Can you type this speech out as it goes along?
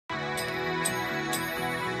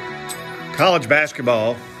College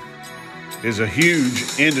basketball is a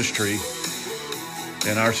huge industry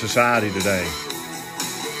in our society today.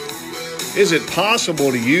 Is it possible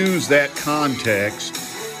to use that context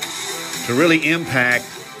to really impact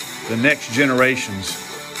the next generations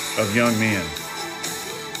of young men?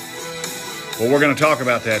 Well, we're going to talk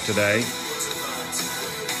about that today.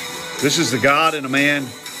 This is the God and a Man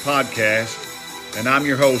podcast, and I'm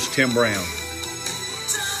your host, Tim Brown.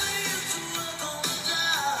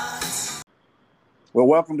 Well,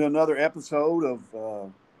 welcome to another episode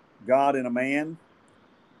of God and a Man.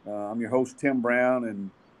 I'm your host, Tim Brown, and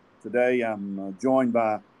today I'm joined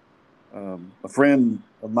by a friend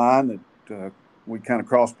of mine that we kind of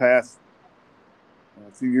crossed paths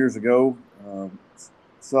a few years ago,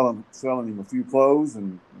 selling him a few clothes,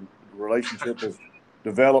 and the relationship has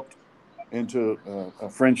developed into a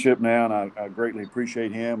friendship now, and I greatly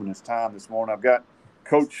appreciate him and his time this morning. I've got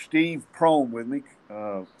Coach Steve Prohm with me.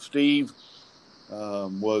 Steve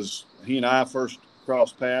he and I first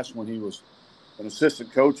crossed paths when he was an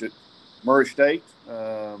assistant coach at Murray State.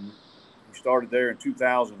 He started there in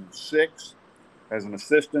 2006 as an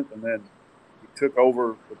assistant, and then he took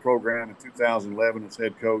over the program in 2011 as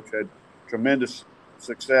head coach. Had tremendous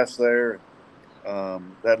success there.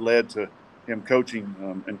 That led to him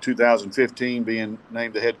coaching in 2015, being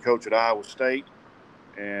named the head coach at Iowa State,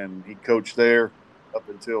 and he coached there up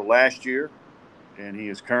until last year. And he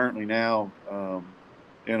is currently now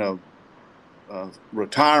in a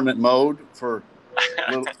retirement mode for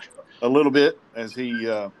a little bit as he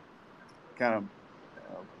kind of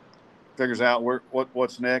figures out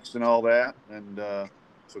what's next and all that. And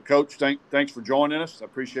so, Coach, thanks for joining us. I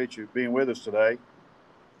appreciate you being with us today.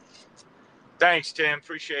 Thanks, Tim.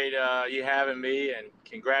 Appreciate you having me, and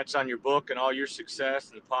congrats on your book and all your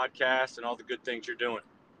success and the podcast and all the good things you're doing.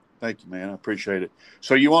 Thank you, man. I appreciate it.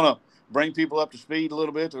 So you want to bring people up to speed a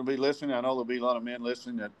little bit? They'll be listening. I know there'll be a lot of men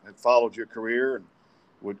listening that have followed your career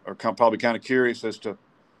and are probably kind of curious as to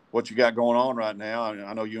what you got going on right now.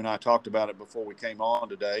 I know you and I talked about it before we came on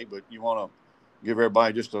today, but you want to give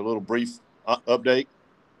everybody just a little brief update?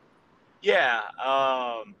 Yeah.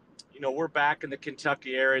 We're back in the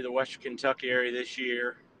Kentucky area, the Western Kentucky area this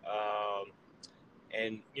year.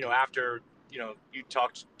 After you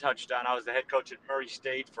touched on, I was the head coach at Murray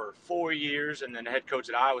State for 4 years and then the head coach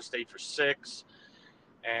at Iowa State for 6.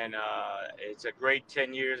 And it's a great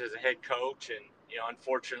 10 years as a head coach. And,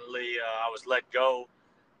 unfortunately, I was let go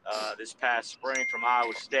this past spring from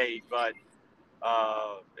Iowa State. But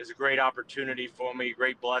it's a great opportunity for me,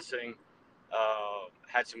 great blessing.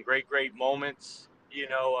 Had some great moments,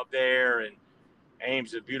 up there. And Ames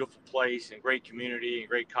is a beautiful place and great community and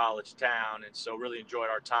great college town. And so really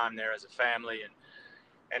enjoyed our time there as a family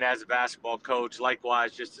and as a basketball coach.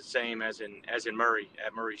 Likewise, just the same as in Murray,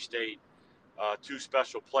 at Murray State. Two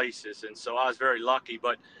special places. And so I was very lucky.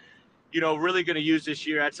 But, really going to use this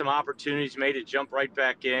year. Had some opportunities, made it jump right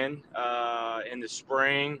back in the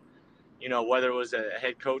spring. Whether it was a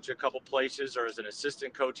head coach at a couple places or as an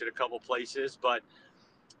assistant coach at a couple places. But,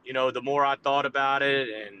 the more I thought about it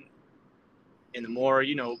and the more,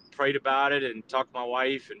 prayed about it and talked to my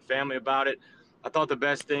wife and family about it, I thought the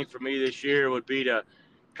best thing for me this year would be to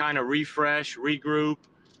kind of refresh, regroup,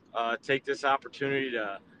 take this opportunity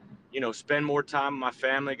to, spend more time with my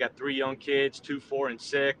family. Got 3 young kids, 2, 4, and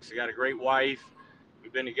 6. I got a great wife.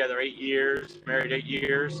 We've been together 8 years, married 8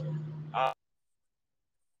 years.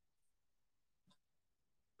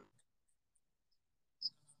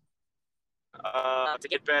 To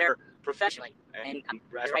get better professionally. And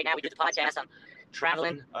right now we do the podcast. I'm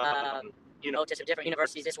traveling, to some different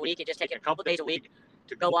universities this week and just taking a couple of days a week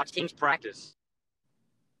to go watch teams practice.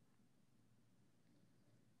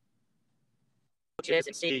 Coaches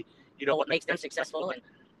and see, what makes them successful and,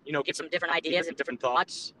 get some different ideas and different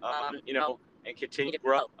thoughts, and continue to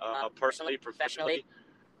grow personally, professionally.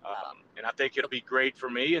 And I think it'll be great for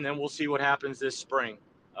me. And then we'll see what happens this spring.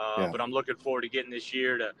 But I'm looking forward to getting this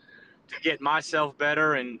year to get myself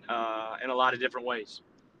better and in a lot of different ways.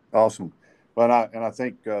 Awesome. Well, I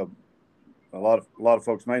think a lot of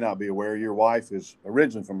folks may not be aware your wife is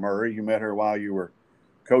originally from Murray. You met her while you were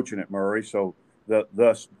coaching at Murray, so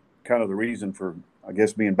thus kind of the reason for, I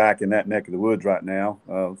guess, being back in that neck of the woods right now,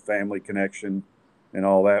 family connection and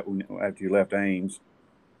all that after you left Ames.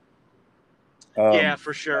 Yeah,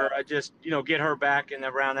 for sure. I just get her back and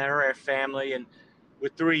around her family, and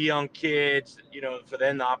with 3 young kids, for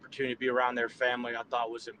them the opportunity to be around their family, I thought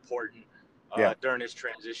was important during this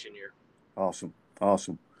transition year. Awesome.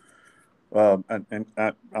 I'm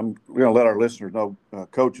going to let our listeners know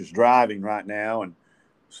Coach is driving right now, and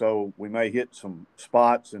so we may hit some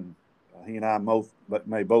spots and he and I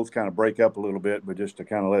may both kind of break up a little bit, but just to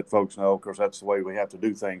kind of let folks know, because that's the way we have to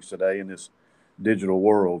do things today in this digital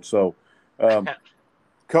world. So,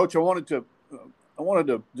 Coach, I wanted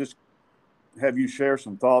to just have you share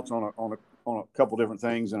some thoughts on a couple different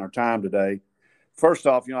things in our time today. First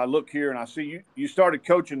off, I look here and I see you started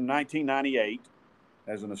coaching in 1998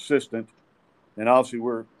 as an assistant, and obviously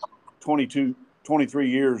we're 23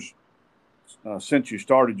 years since you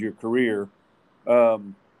started your career.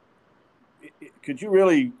 Could you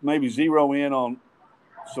really maybe zero in on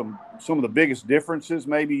some of the biggest differences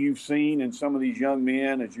maybe you've seen in some of these young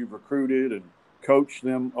men as you've recruited and coached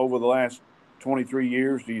them over the last 23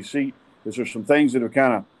 years? Is there some things that have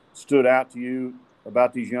kind of stood out to you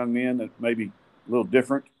about these young men that may be a little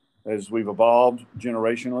different as we've evolved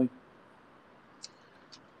generationally?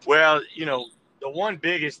 Well, the one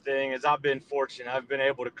biggest thing is I've been fortunate. I've been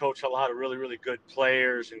able to coach a lot of really, really good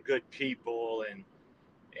players and good people, and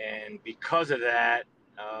because of that,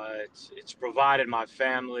 it's provided my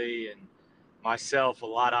family and myself a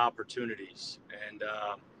lot of opportunities. And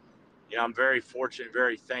I'm very fortunate,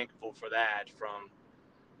 very thankful for that. From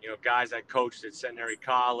guys I coached at Centenary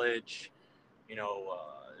College.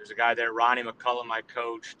 There's a guy there, Ronnie McCullum, I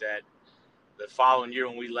coached, that the following year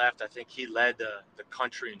when we left, I think he led the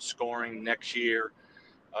country in scoring next year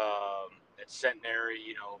at Centenary,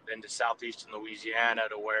 then to Southeastern Louisiana,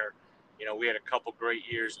 to where, we had a couple great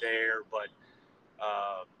years there. But,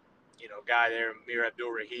 guy there, Mir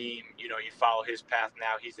Abdul Rahim, you follow his path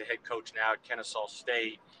now. He's the head coach now at Kennesaw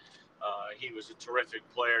State. He was a terrific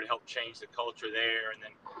player to help change the culture there. And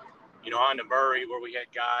then, on to Murray, where we had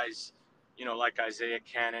guys, like Isaiah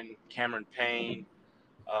Cannon, Cameron Payne,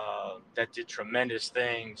 that did tremendous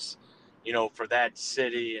things, for that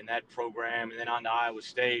city and that program. And then on to Iowa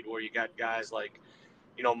State, where you got guys like,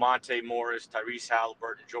 Monte Morris, Tyrese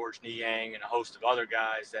Halliburton, George Niang, and a host of other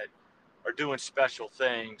guys that are doing special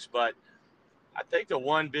things. But I think the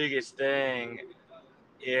one biggest thing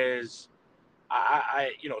is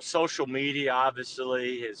social media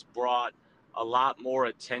obviously has brought a lot more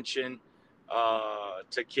attention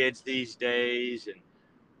to kids these days. And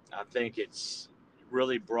I think it's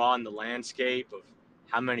really broadened the landscape of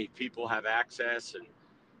how many people have access and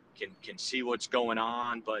can see what's going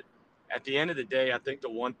on. But at the end of the day, I think the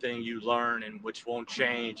one thing you learn, and which won't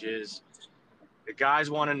change, is the guys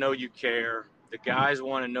want to know you care. The guys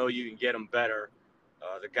want to know you can get them better.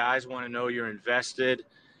 The guys want to know you're invested,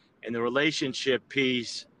 and the relationship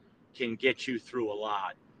piece can get you through a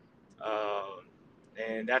lot.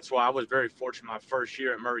 And that's why I was very fortunate my first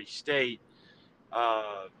year at Murray State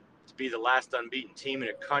to be the last unbeaten team in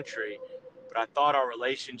the country. But I thought our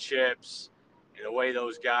relationships and the way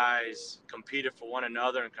those guys competed for one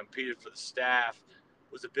another and competed for the staff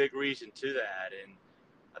was a big reason to that. And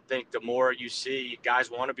I think the more you see, guys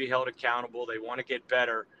want to be held accountable, they want to get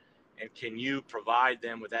better, and can you provide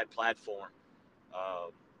them with that platform?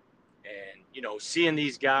 And seeing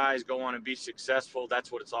these guys go on and be successful,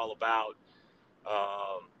 that's what it's all about.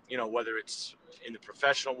 Whether it's in the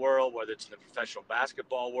professional world, whether it's in the professional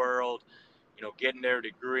basketball world, getting their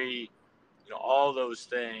degree, all those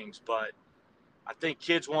things. But I think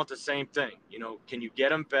kids want the same thing. Can you get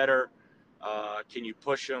them better? Can you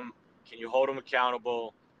push them? Can you hold them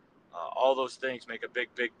accountable? All those things make a big,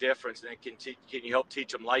 big difference. And can you help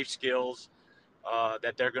teach them life skills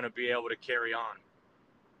that they're going to be able to carry on?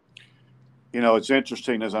 It's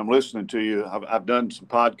interesting as I'm listening to you. I've done some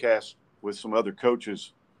podcasts with some other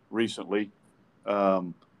coaches recently,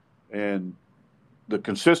 and the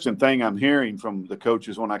consistent thing I'm hearing from the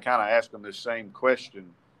coaches when I kind of ask them this same question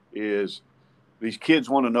is these kids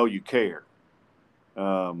want to know you care.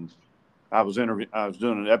 I was doing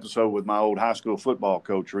an episode with my old high school football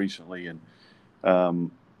coach recently, and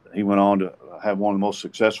he went on to have one of the most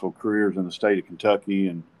successful careers in the state of Kentucky,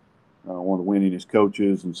 and one of the winningest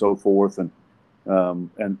coaches and so forth. And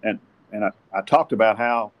I talked about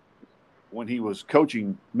how when he was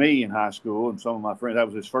coaching me in high school and some of my friends, that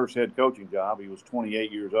was his first head coaching job. He was 28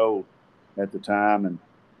 years old at the time, and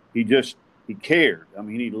he cared. I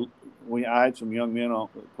mean, I had some young men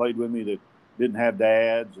that played with me that didn't have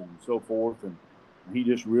dads and so forth, and he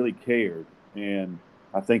just really cared. And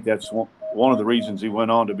I think that's one of the reasons he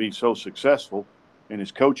went on to be so successful in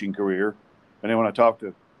his coaching career. And then when I talked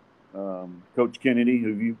to Coach Kennedy,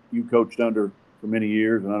 who you coached under for many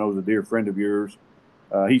years, and I know is a dear friend of yours,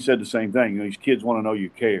 he said the same thing. These kids want to know you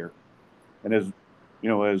care. And as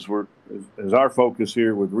our focus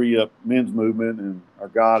here with Re-Up Men's Movement and our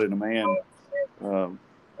God in a Man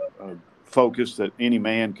focus that any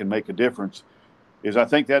man can make a difference, is I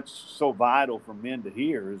think that's so vital for men to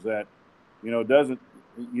hear, is that you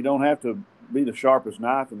don't have to be the sharpest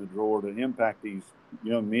knife in the drawer to impact these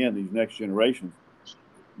young men, these next generations.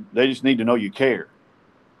 They just need to know you care.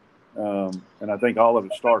 And I think all of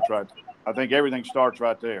it starts right. I think everything starts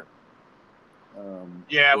right there.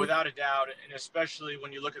 Yeah, without a doubt, and especially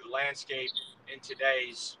when you look at the landscape in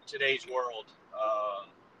today's world,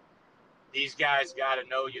 these guys got to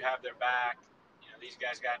know you have their back. You know, these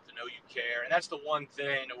guys got to know you care, and that's the one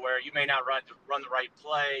thing where you may not run the right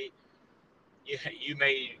play. You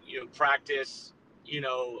may practice.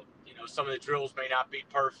 Some of the drills may not be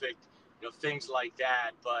perfect. Things like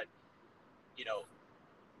that, but you know,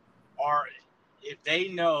 are if they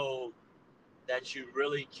know that you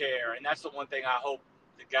really care. And that's the one thing I hope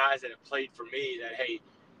the guys that have played for me that, hey,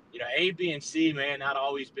 A, B, and C, man, not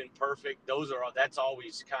always been perfect. That's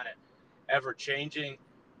always kind of ever changing.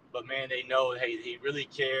 But man, they know, hey, he really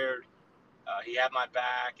cared. He had my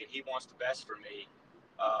back and he wants the best for me.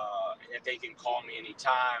 And if they can call me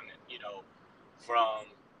anytime, from,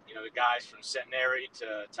 the guys from Centenary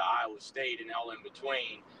to Iowa State and all in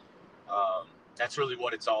between, that's really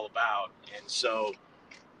what it's all about. And so,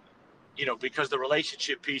 because the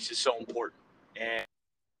relationship piece is so important. And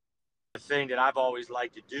the thing that I've always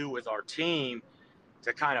liked to do with our team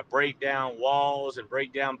to kind of break down walls and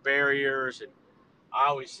break down barriers. And I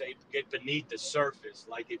always say, get beneath the surface.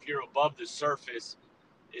 Like if you're above the surface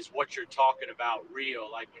is what you're talking about real.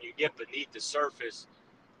 Like when you get beneath the surface,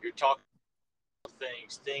 you're talking about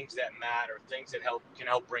things that matter, things that can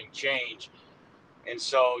help bring change. And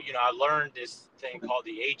so, I learned this thing called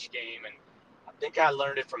the H game. And I think I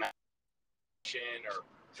learned it from or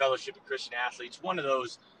Fellowship of Christian Athletes, one of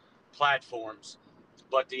those platforms.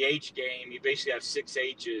 But the H game, you basically have 6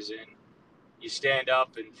 H's, and you stand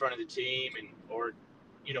up in front of the team, or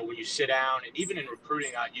when you sit down, and even in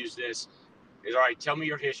recruiting, I use this: is all right. Tell me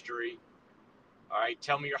your history. All right,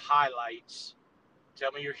 tell me your highlights.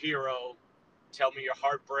 Tell me your hero. Tell me your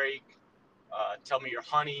heartbreak. Tell me your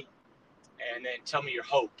honey, and then tell me your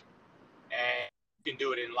hope. And you can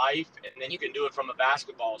do it in life, and then you can do it from a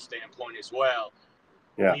basketball standpoint as well.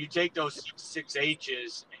 Yeah. When you take those 6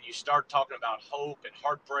 H's and you start talking about hope and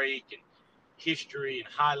heartbreak and history and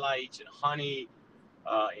highlights and honey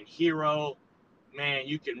and hero, man,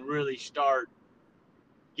 you can really start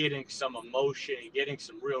getting some emotion, getting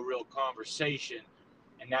some real conversation.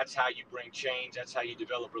 And that's how you bring change. That's how you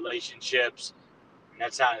develop relationships. And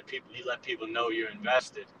that's how you let people know you're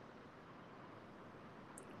invested.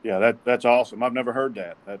 Yeah, that's awesome. I've never heard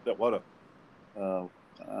that.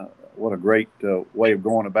 What a great way of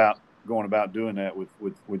going about doing that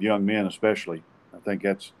with young men, especially. I think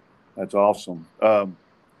that's awesome. As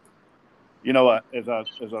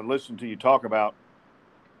I listen to you talk about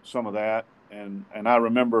some of that, and I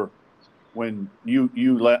remember when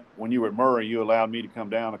you were at Murray, you allowed me to come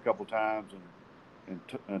down a couple of times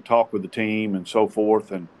and talk with the team and so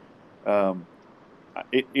forth, and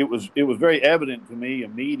it was very evident to me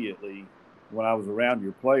immediately when I was around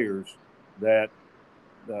your players that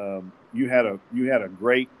you had a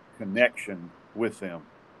great connection with them,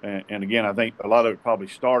 and again, I think a lot of it probably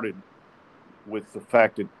started with the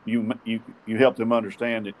fact that you helped them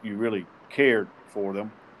understand that you really cared for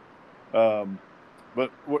them.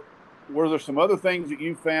 But were there some other things that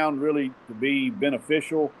you found really to be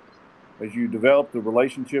beneficial as you developed the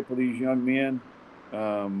relationship with these young men,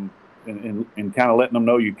 and kind of letting them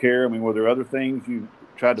know you care? I mean, were there other things you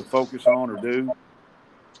tried to focus on or do?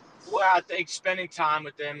 Well, I think spending time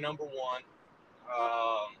with them, number one,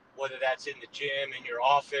 whether that's in the gym, in your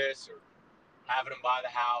office, or having them by the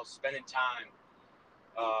house, spending time.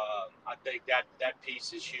 I think that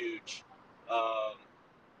piece is huge.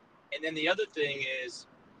 And then the other thing is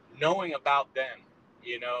knowing about them.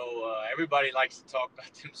 Everybody likes to talk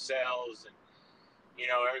about themselves, and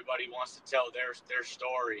everybody wants to tell their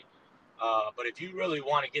story. But if you really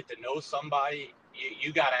want to get to know somebody,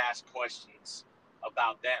 you got to ask questions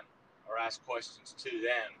about them or ask questions to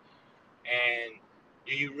them. And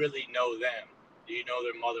do you really know them? Do you know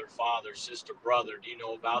their mother, father, sister, brother? Do you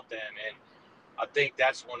know about them? And I think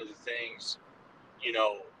that's one of the things,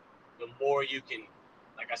 the more you can,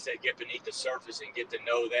 like I said, get beneath the surface and get to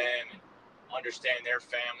know them and understand their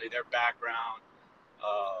family, their background,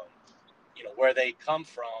 uh, where they come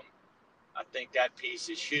from. I think that piece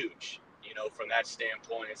is huge, from that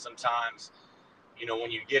standpoint. And sometimes,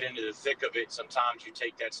 when you get into the thick of it, sometimes you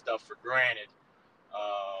take that stuff for granted,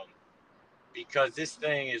 because this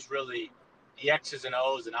thing is really the X's and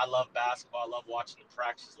O's. And I love basketball. I love watching the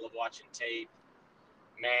practices. I love watching tape.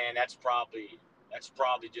 Man, that's probably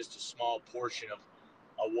just a small portion of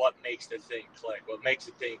what makes the thing click. What makes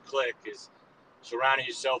the thing click is surrounding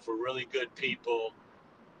yourself with really good people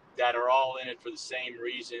that are all in it for the same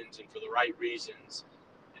reasons and for the right reasons,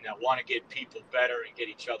 and that want to get people better and get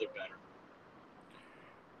each other better.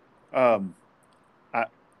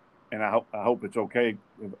 I hope it's okay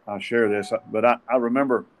if I share this, but I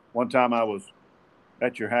remember one time I was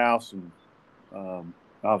at your house, and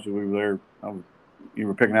obviously we were there. You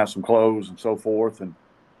were picking out some clothes and so forth,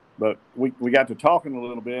 but we got to talking a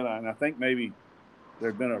little bit, and I think maybe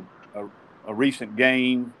there had been a recent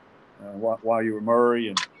game while you were Murray,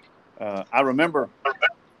 and I remember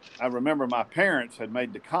my parents had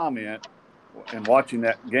made the comment in watching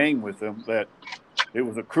that game with them that it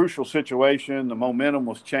was a crucial situation. The momentum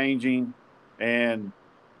was changing, and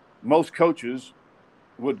most coaches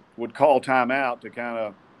would call timeout to kind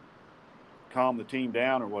of calm the team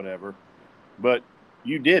down or whatever, but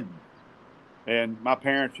you didn't. And my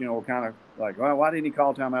parents, were kind of like, well, why didn't he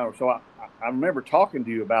call timeout? So I remember talking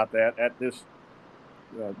to you about that at this.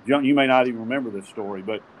 You may not even remember this story,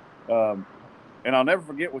 but and I'll never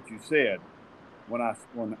forget what you said when I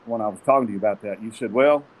was talking to you about that. You said,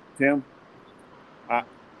 "Well, Tim, I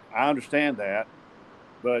understand that,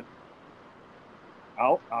 but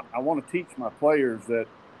I want to teach my players that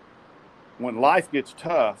when life gets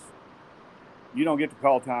tough, you don't get to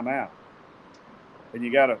call timeout, and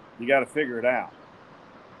you gotta figure it out."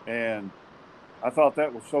 And I thought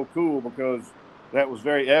that was so cool because that was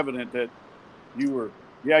very evident that you were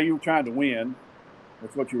trying to win.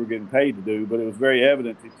 That's what you were getting paid to do, but it was very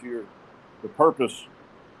evident that the purpose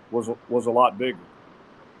was a lot bigger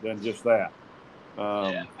than just that.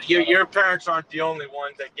 Yeah. Your parents aren't the only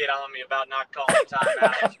ones that get on me about not calling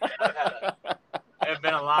timeouts. There have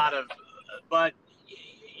been a lot of, but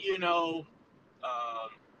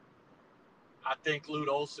I think Lute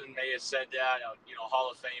Olson may have said that. Hall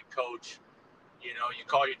of Fame coach. You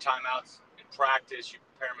call your timeouts in practice. You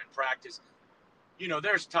prepare them in practice.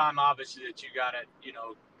 There's time obviously that you got to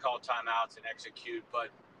call timeouts and execute, but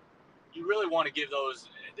you really want to give those.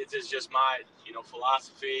 This is just my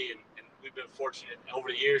philosophy, and we've been fortunate over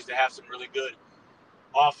the years to have some really good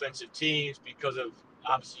offensive teams because of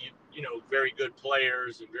obviously very good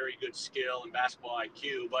players and very good skill and basketball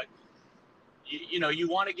IQ. But you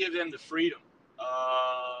want to give them the freedom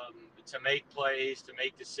to make plays, to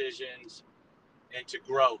make decisions, and to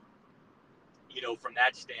grow. From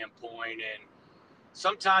that standpoint, and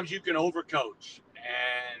sometimes you can overcoach,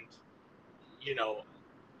 and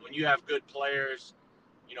when you have good players,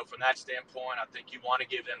 from that standpoint, I think you want to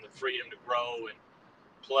give them the freedom to grow and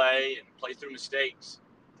play through mistakes.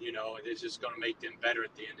 It's just going to make them better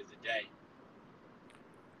at the end of the day.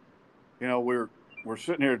 We're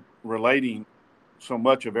sitting here relating so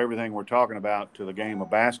much of everything we're talking about to the game of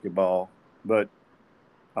basketball, but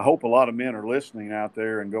I hope a lot of men are listening out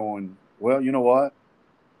there and going, well, you know what?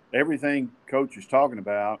 Everything Coach is talking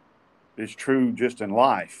about is true just in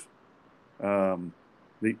life. Some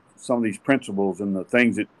of these principles and the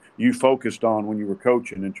things that you focused on when you were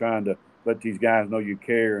coaching and trying to let these guys know you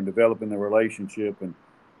care and developing their relationship and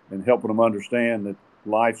helping them understand that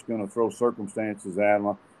life's going to throw circumstances at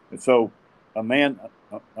them. And so an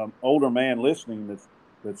older man listening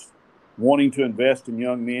that's wanting to invest in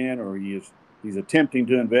young men, or he's attempting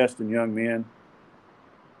to invest in young men,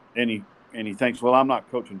 and he thinks, well, I'm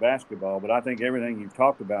not coaching basketball, but I think everything you've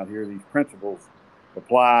talked about here, these principles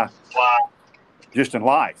apply just in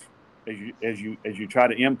life as you try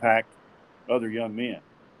to impact other young men.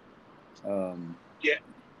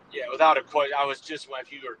 Yeah, without a question. I was just, when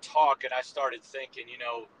you were talking, I started thinking,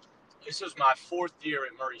 this was my fourth year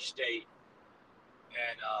at Murray State,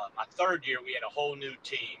 and my third year we had a whole new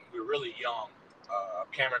team. We were really young.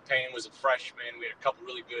 Cameron Payne was a freshman. We had a couple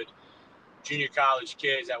really good junior college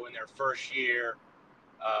kids that were in their first year,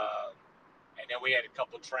 and then we had a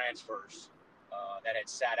couple transfers that had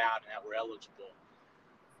sat out and that were eligible.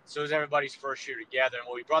 So it was everybody's first year together, and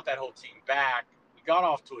when we brought that whole team back, we got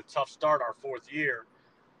off to a tough start our fourth year,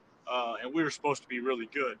 and we were supposed to be really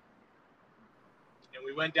good. And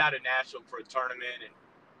we went down to Nashville for a tournament, and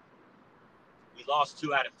we lost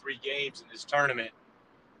 2 out of 3 games in this tournament,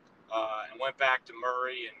 and went back to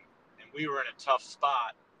Murray, and we were in a tough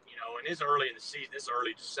spot. And it's early in the season. It's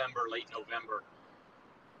early December, late November.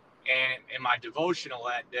 And in my devotional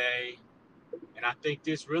that day, and I think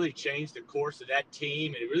this really changed the course of that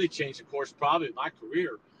team, and it really changed the course probably of my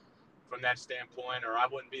career from that standpoint, or I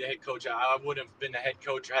wouldn't be the head coach. I wouldn't have been the head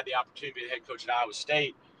coach or had the opportunity to be the head coach at Iowa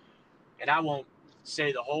State. And I won't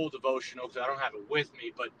say the whole devotional because I don't have it with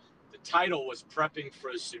me, but the title was Prepping for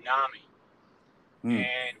a Tsunami.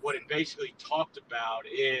 And what it basically talked about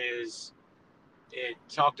is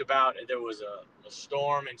there was a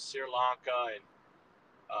storm in Sri Lanka, and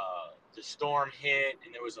the storm hit,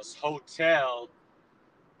 and there was a hotel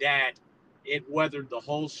that it weathered the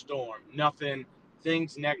whole storm. Nothing,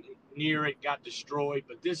 things near it got destroyed,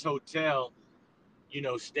 but this hotel,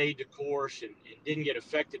 stayed the course and didn't get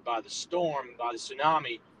affected by the storm, by the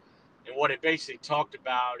tsunami. And what it basically talked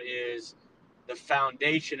about is the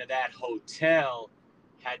foundation of that hotel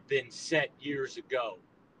had been set years ago,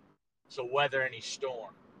 so weather any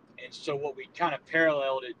storm. And so what we kind of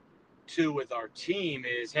paralleled it to with our team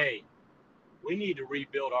is, hey, we need to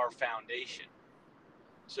rebuild our foundation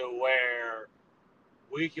so where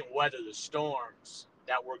we can weather the storms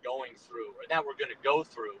that we're going through or that we're going to go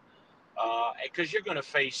through. Because you're going to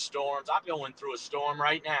face storms. I'm going through a storm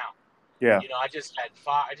right now. Yeah. I just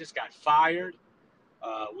got fired.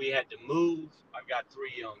 We had to move. I've got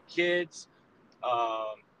 3 young kids.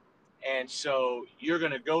 Um, and so you're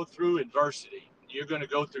going to go through adversity. You're going to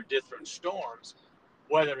go through different storms,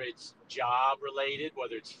 whether it's job related,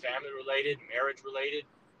 whether it's family related, marriage related,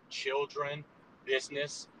 children,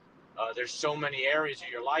 business. There's so many areas of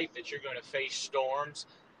your life that you're going to face storms.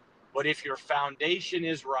 But if your foundation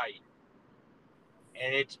is right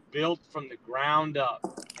and it's built from the ground up,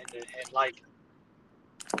 and like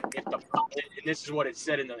if the and this is what it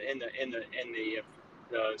said in the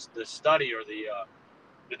study or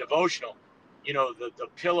the devotional, the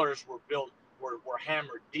pillars were built were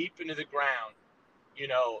hammered deep into the ground.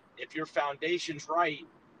 If your foundation's right,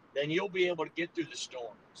 then you'll be able to get through the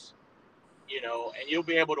storms, and you'll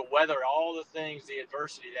be able to weather all the things, the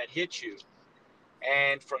adversity that hit you.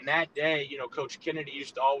 And from that day, Coach Kennedy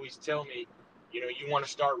used to always tell me, you want to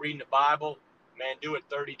start reading the Bible, man, do it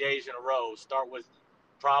 30 days in a row. Start with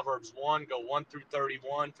Proverbs 1, go 1 through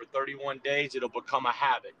 31 for 31 days. It'll become a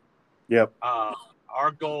habit. Yep.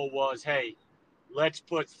 Our goal was, hey, let's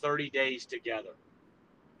put 30 days together.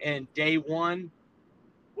 And day 1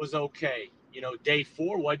 was okay. Day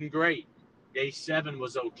 4 wasn't great. Day 7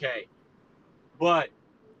 was okay. But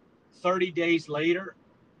 30 days later,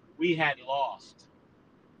 we hadn't lost.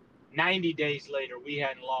 90 days later, we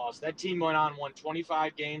hadn't lost. That team went on, won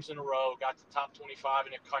 25 games in a row, got the top 25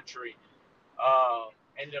 in the country.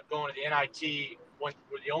 Ended up going to the NIT. Went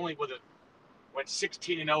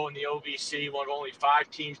 16-0 in the OVC. One of only 5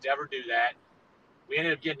 teams to ever do that. We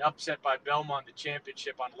ended up getting upset by Belmont in the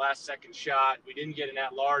championship on the last second shot. We didn't get an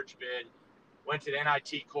at-large bid. Went to the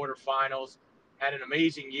NIT quarterfinals. Had an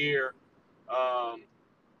amazing year.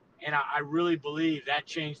 And I really believe that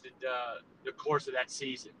changed the course of that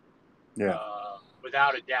season. Yeah.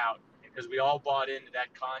 Without a doubt, because we all bought into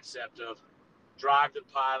that concept of drive the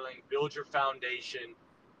piling, build your foundation,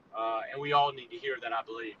 and we all need to hear that, I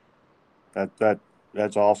believe.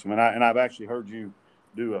 That's awesome, and I've actually heard you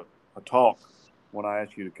do a talk when I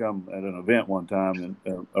asked you to come at an event one time,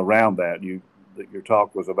 and around that your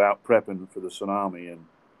talk was about prepping for the tsunami, and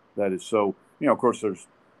that is so. Of course,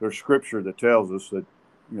 there's scripture that tells us that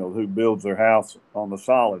who builds their house on the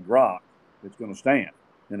solid rock, it's going to stand.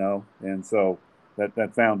 And so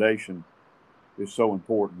that foundation is so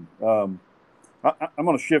important. I'm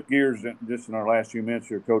going to shift gears just in our last few minutes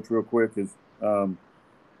here, Coach, real quick, is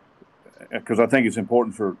because I think it's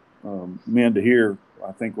important for men to hear,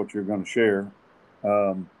 I think, what you're going to share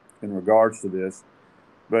in regards to this.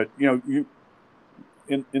 But, you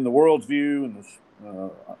in the world's view and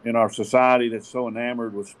in our society that's so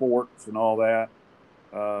enamored with sports and all that,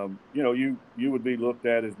 you would be looked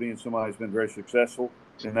at as being somebody who's been very successful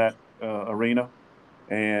in that arena.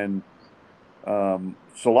 And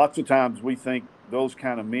so lots of times we think those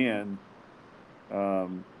kind of men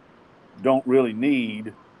don't really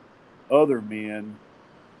need other men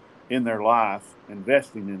in their life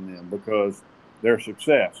investing in them because their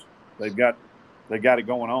success, they got it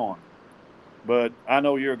going on. But I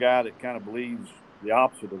know you're a guy that kind of believes the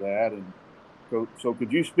opposite of that. And so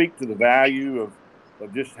could you speak to the value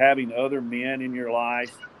of just having other men in your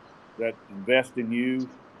life that invest in you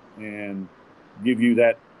and give you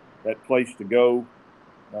that place to go,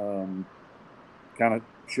 kind of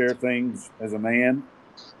share things as a man?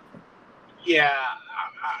 Yeah,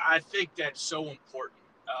 I think that's so important,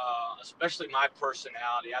 especially my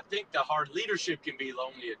personality. I think the hard leadership can be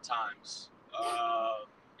lonely at times.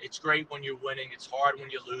 It's great when you're winning. It's hard when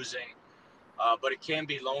you're losing, but it can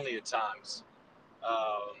be lonely at times.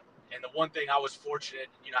 And the one thing I was fortunate,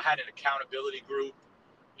 I had an accountability group,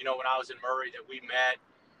 when I was in Murray that we met.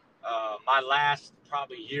 My last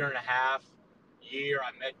probably year and a half,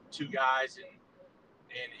 I met 2 guys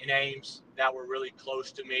in Ames that were really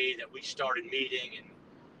close to me that we started meeting, and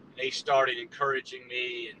they started encouraging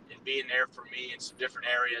me and being there for me in some different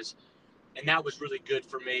areas. And that was really good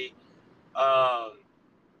for me. I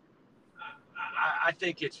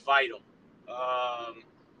think it's vital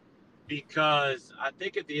because I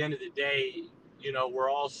think at the end of the day, we're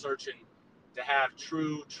all searching to have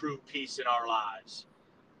true peace in our lives,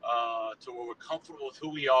 to where we're comfortable with who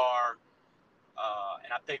we are.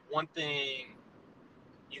 And I think one thing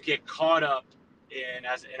you get caught up in,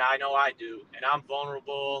 and I know I do, and I'm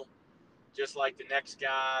vulnerable just like the next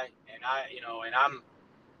guy. And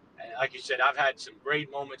like you said, I've had some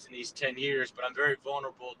great moments in these 10 years, but I'm very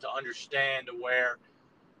vulnerable to understand to where,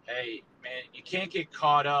 hey, man, you can't get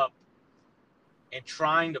caught up in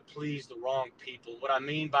trying to please the wrong people. What I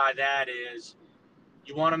mean by that is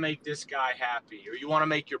you want to make this guy happy, or you want to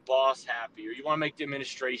make your boss happy, or you want to make the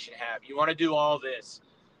administration happy. You want to do all this.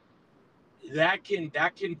 That can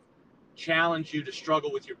challenge you to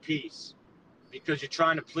struggle with your peace because you're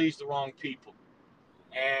trying to please the wrong people.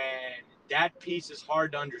 And that piece is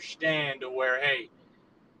hard to understand, to where, hey,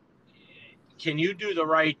 can you do the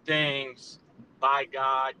right things by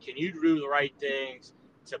God? Can you do the right things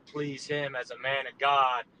to please him as a man of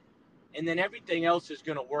God? And then everything else is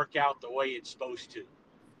going to work out the way it's supposed to.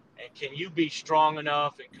 And can you be strong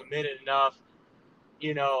enough and committed enough,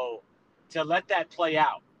 to let that play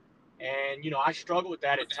out? And, I struggle with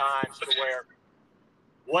that at times, to where,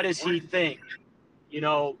 what does he think?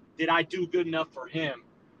 Did I do good enough for him?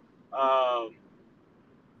 Um,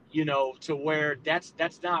 to where that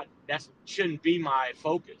shouldn't be my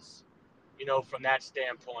focus, from that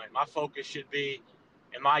standpoint. My focus should be,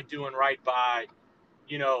 am I doing right by,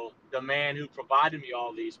 the man who provided me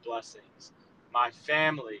all these blessings, my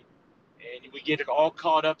family? And we get all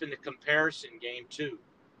caught up in the comparison game too.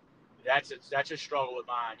 That's a struggle of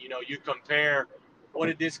mine. You compare, what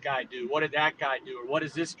did this guy do? What did that guy do? Or what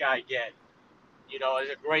does this guy get? There's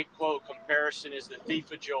a great quote: comparison is the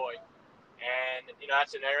thief of joy. And,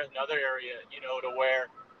 that's another area, to where,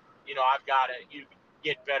 I've got to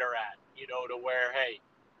get better at, to where, hey,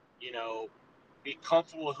 you know, be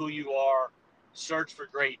comfortable with who you are, search for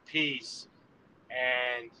great peace,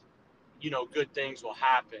 and, good things will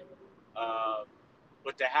happen. Uh,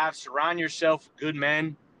 but to surround yourself with good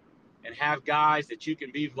men and have guys that you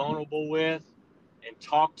can be vulnerable with and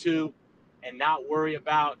talk to, and not worry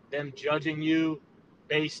about them judging you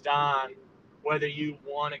based on whether you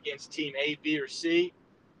won against team A, B, or C,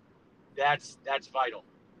 that's vital.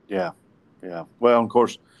 Yeah, yeah. Well, of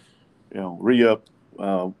course, re-up.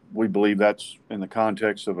 We believe that's in the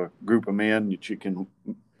context of a group of men that you can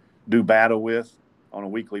do battle with on a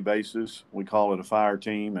weekly basis. We call it a fire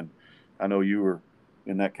team, and I know you were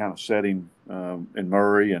in that kind of setting in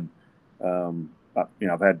Murray, and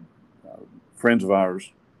I've had friends of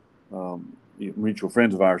ours, mutual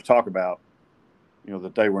friends of ours, talk about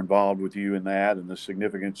that they were involved with you in that and the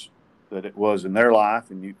significance that it was in their life,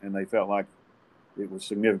 and they felt like it was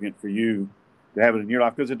significant for you to have it in your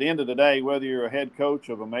life. Because at the end of the day, whether you're a head coach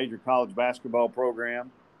of a major college basketball program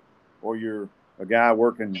or you're a guy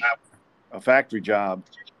working a factory job,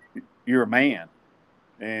 you're a man,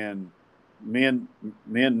 and men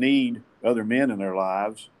need other men in their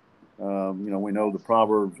lives. We know the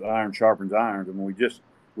Proverbs, iron sharpens iron, and we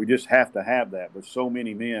just have to have that. But so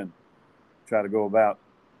many men try to go about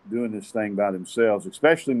doing this thing by themselves,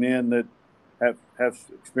 especially men that have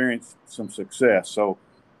experienced some success. So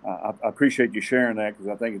I appreciate you sharing that, because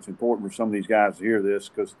I think it's important for some of these guys to hear this,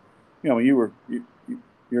 because you're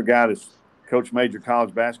a guy that's coached major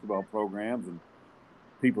college basketball programs, and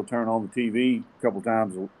people turn on the TV a couple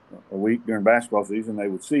times a week during basketball season, they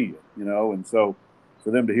would see you, and so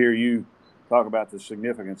for them to hear you talk about the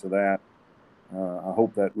significance of that, I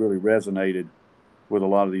hope that really resonated with a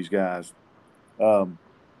lot of these guys.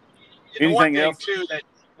 Anything else? Too,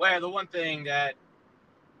 the one thing that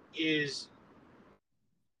is,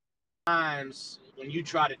 times when you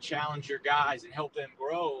try to challenge your guys and help them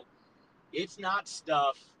grow, it's not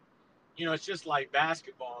stuff, it's just like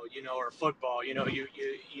basketball, or football, it's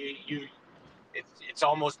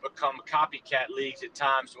almost become copycat leagues at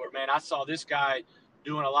times, where, man, I saw this guy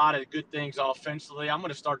doing a lot of good things offensively. I'm going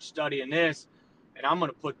to start studying this, and I'm going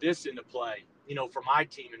to put this into play, for my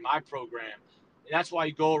team and my program. And that's why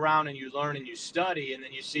you go around and you learn and you study, and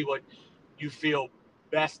then you see what you feel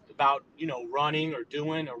best about, running or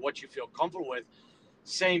doing, or what you feel comfortable with.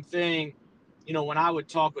 Same thing, when I would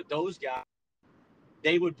talk with those guys,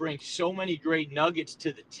 they would bring so many great nuggets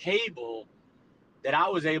to the table that I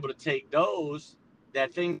was able to take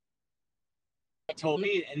that thing told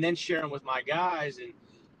me, and then share them with my guys. And,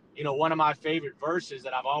 one of my favorite verses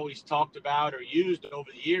that I've always talked about or used over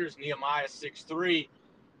the years, Nehemiah 6:3,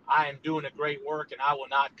 I am doing a great work and I will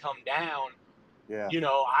not come down. Yeah.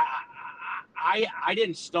 I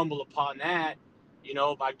didn't stumble upon that.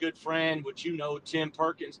 My good friend, which Tim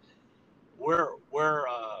Perkins,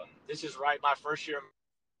 this is right my first year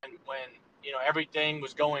when everything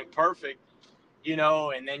was going perfect.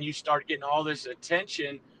 and then you start getting all this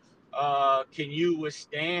attention. Can you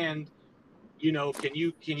withstand, can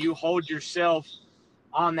you hold yourself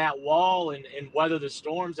on that wall and weather the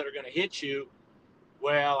storms that are going to hit you?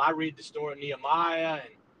 Well, I read the story of Nehemiah and,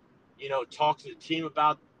 talk to the team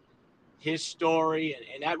about his story,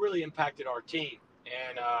 and that really impacted our team.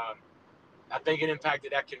 And I think it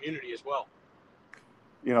impacted that community as well.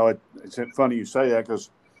 It's funny you say that, because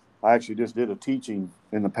I actually just did a teaching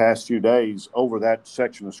in the past few days over that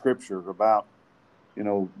section of scripture about,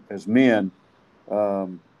 as men,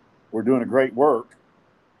 we're doing a great work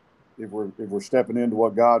if we're stepping into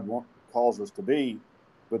what God calls us to be,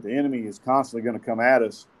 but the enemy is constantly going to come at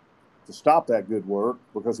us to stop that good work,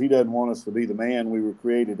 because he doesn't want us to be the man we were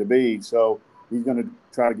created to be. So he's going to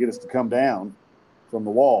try to get us to come down from the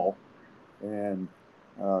wall. And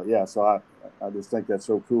so I just think that's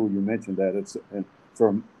so cool you mentioned that.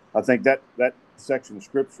 I think that section of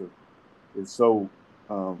scripture is so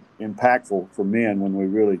impactful for men when we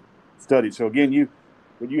really study. So again, you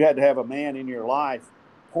had to have a man in your life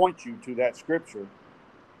point you to that scripture,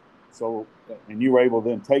 and you were able to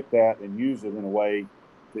then take that and use it in a way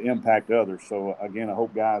to impact others. So again, I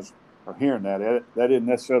hope guys are hearing that. That isn't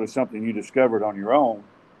necessarily something you discovered on your own.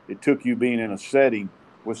 It took you being in a setting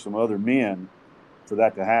with some other men for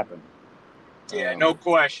that to happen. Yeah, no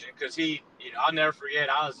question. Because I'll never forget.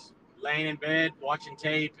 I was laying in bed watching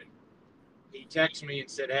tape, and he texted me and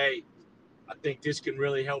said, "Hey, I think this can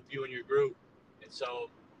really help you in your group." And so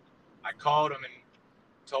I called him and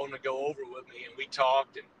told him to go over with me, and we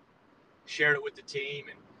talked and shared it with the team.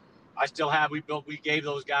 And we gave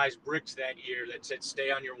those guys bricks that year that said "Stay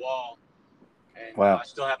on your wall," and wow. I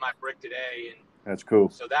still have my brick today. And that's cool.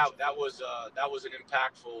 So that was an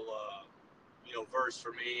impactful verse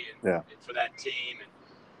for me and for that team.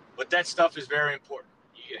 But that stuff is very important.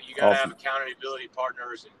 You got to have accountability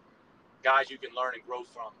partners and guys you can learn and grow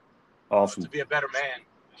from. Awesome. To be a better man,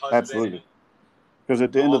 husband. Absolutely. Because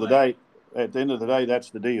at the end of the day, that's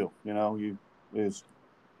the deal. Is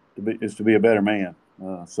to be a better man.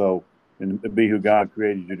 And be who God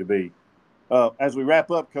created you to be. As we wrap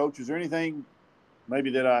up, Coach, is there anything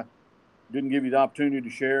maybe that I didn't give you the opportunity to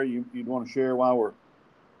share you'd want to share while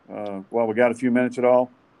we got a few minutes at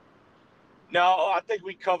all? No, I think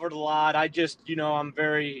we covered a lot. I just, I'm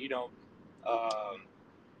very,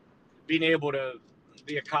 being able to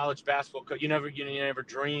be a college basketball coach. You never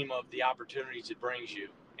dream of the opportunities it brings you.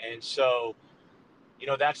 And so,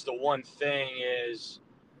 that's the one thing is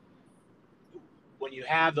when you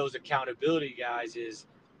have those accountability guys is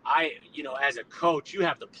as a coach, you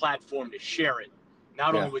have the platform to share it,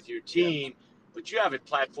 not only with your team, but you have a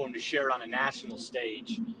platform to share it on a national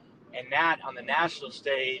stage. And that on the national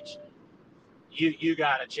stage, you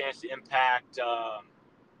got a chance to impact a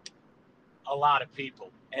lot of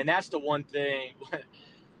people. And that's the one thing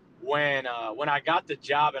when I got the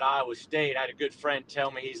job at Iowa State, I had a good friend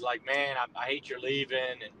tell me, he's like, "Man, I hate you're leaving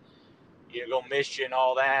and gonna miss you and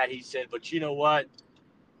all that." He said, "But you know what?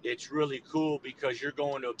 It's really cool because you're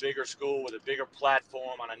going to a bigger school with a bigger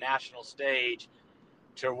platform on a national stage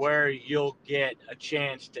to where you'll get a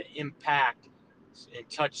chance to impact and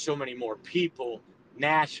touch so many more people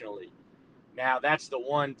nationally." Now, that's the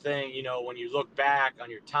one thing, when you look back on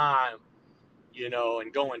your time,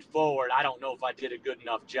 and going forward, I don't know if I did a good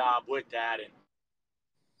enough job with that. And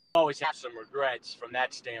always have some regrets from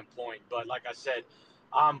that standpoint. But like I said,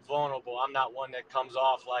 I'm vulnerable. I'm not one that comes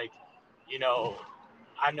off like,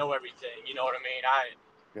 I know everything. You know what I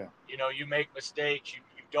mean? You make mistakes. You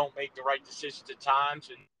don't make the right decisions at times.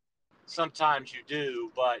 And sometimes you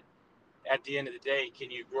do. But at the end of the day,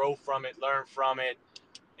 can you grow from it, learn from it?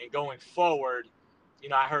 And going forward,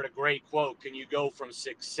 I heard a great quote. Can you go from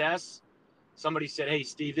success? Somebody said, "Hey,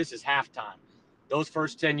 Steve, this is halftime." Those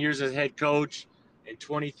first 10 years as head coach and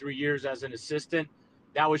 23 years as an assistant,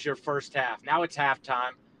 that was your first half. Now it's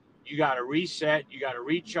halftime. You got to reset. You got to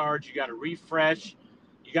recharge. You got to refresh.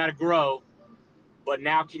 You got to grow. But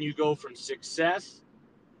now can you go from success?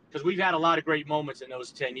 Because we've had a lot of great moments in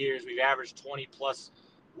those 10 years. We've averaged 20-plus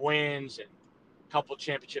wins and a couple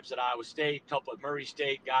championships at Iowa State, a couple at Murray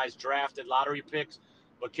State, guys drafted, lottery picks.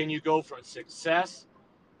 But can you go from success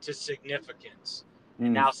to significance?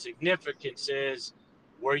 And now significance is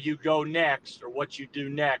where you go next or what you do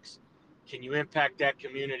next. Can you impact that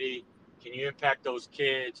community? Can you impact those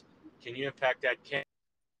kids? Can you impact that kid?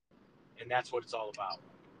 And that's what it's all about.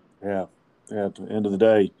 Yeah. At the end of the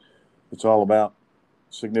day, it's all about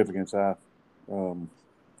significance.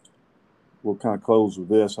 We'll kind of close with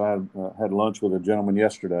this. I had lunch with a gentleman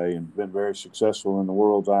yesterday and been very successful in the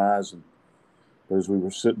world's eyes. And as we were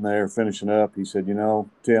sitting there finishing up, he said,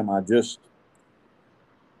 "Tim, I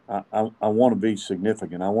I want to be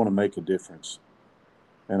significant. I want to make a difference.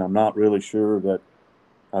 And I'm not really sure that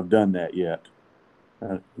I've done that yet.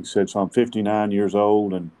 He said, so I'm 59 years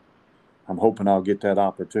old, and I'm hoping I'll get that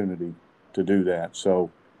opportunity to do that.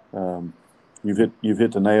 So you've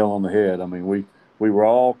hit the nail on the head. I mean, we were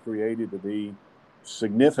all created to be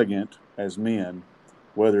significant as men,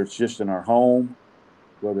 whether it's just in our home,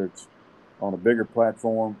 whether it's on a bigger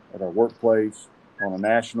platform at our workplace, on a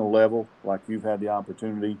national level, like you've had the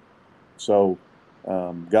opportunity. So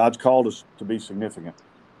God's called us to be significant,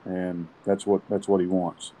 and that's what He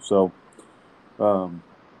wants. So,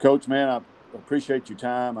 Coach, man, I appreciate your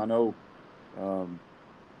time. I know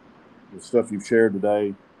the stuff you've shared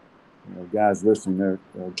today. Guys listening there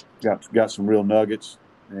got some real nuggets,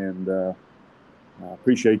 and I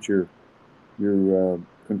appreciate your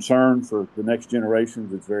concern for the next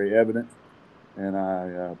generations. It's very evident, and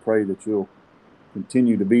I pray that you'll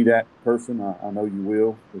continue to be that person. I know you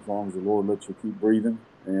will, as long as the Lord lets you keep breathing.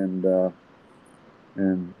 And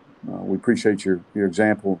we appreciate your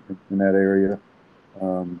example in that area.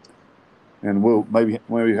 And we'll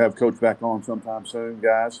maybe have Coach back on sometime soon,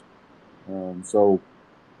 guys. So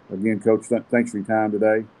again, Coach, thanks for your time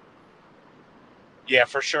today. Yeah,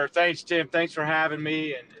 for sure. Thanks, Tim. Thanks for having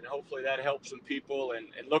me, and hopefully that helps some people. And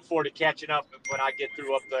look forward to catching up when I get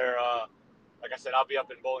through up there. Like I said, I'll be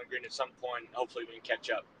up in Bowling Green at some point. Hopefully we can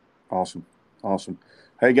catch up. Awesome.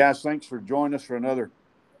 Hey, guys, thanks for joining us for another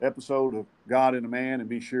episode of God and a Man, and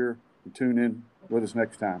be sure to tune in with us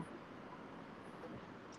next time.